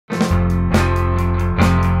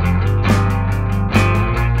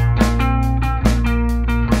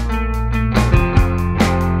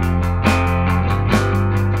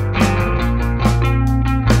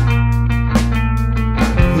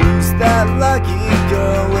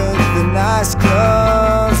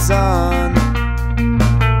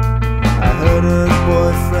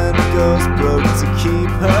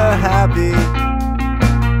Nyby?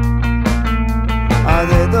 Are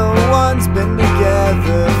they the ones been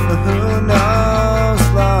together for who knows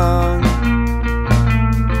long?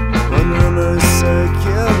 When rumors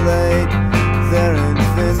circulate, their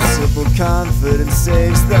invincible confidence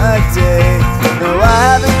saves the day. No,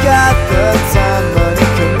 I haven't got the time, money,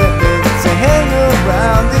 commitment to hang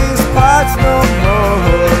around these parts no more.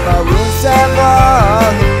 My wounds have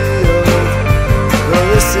all healed. Well,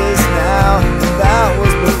 this is now, and that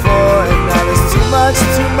was before. And now there's too much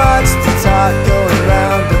to talk going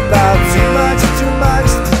round about. Too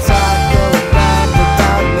much to talk going round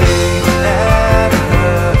about me and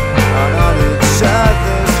her. On each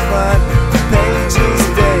other's front pages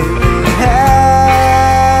daily.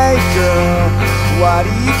 Hey girl, why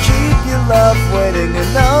do you keep your love waiting? I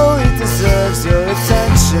know he deserves your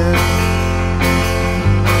attention.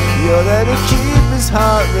 You're there to keep his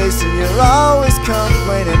heart racing. You're always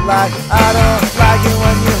complaining like I don't like it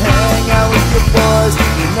when you hang out with your boys.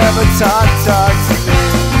 You never talk to me.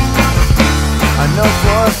 I know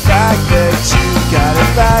for a fact that you got a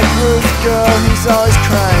backwards girl who's always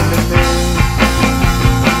crying to me.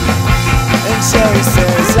 And Jerry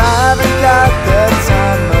says I haven't got the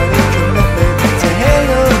time, money, commitment to hang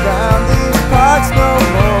around these parts no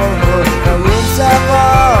more. My rooms have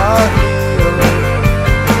all healed.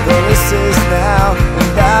 Well, this is now, and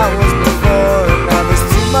that was before. And now there's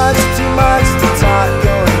too much to talk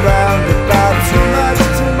going round about. Too much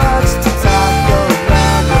to talk going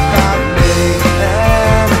round about me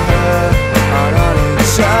and her. On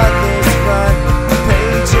each other's front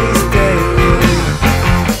pages daily.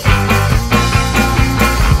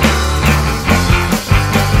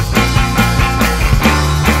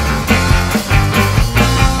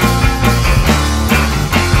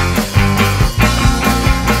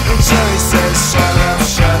 And Jerry says shut up,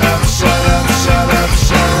 shut up, shut up, shut up,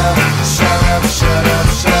 shut up, shut up, shut up,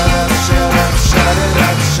 shut up, shut up, shut it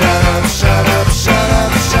up, shut up, shut up, shut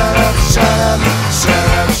up, shut up, shut up, shut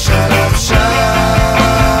up, shut up, shut up.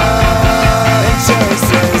 And Jerry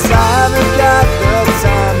says I haven't got the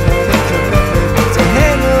time, money, commitment to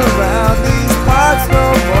hang around these parts no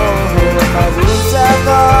more. My wounds have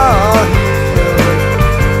all healed.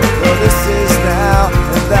 Well, this is now,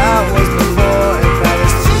 and that was before. And now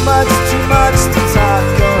there's too much to talk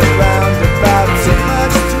going round about. Too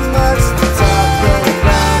much to talk going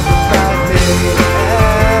round about me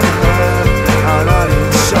and her. On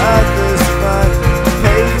each other's front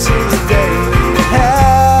pages daily.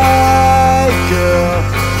 Hey girl,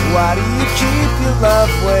 why do you keep your love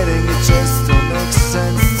waiting? You just don't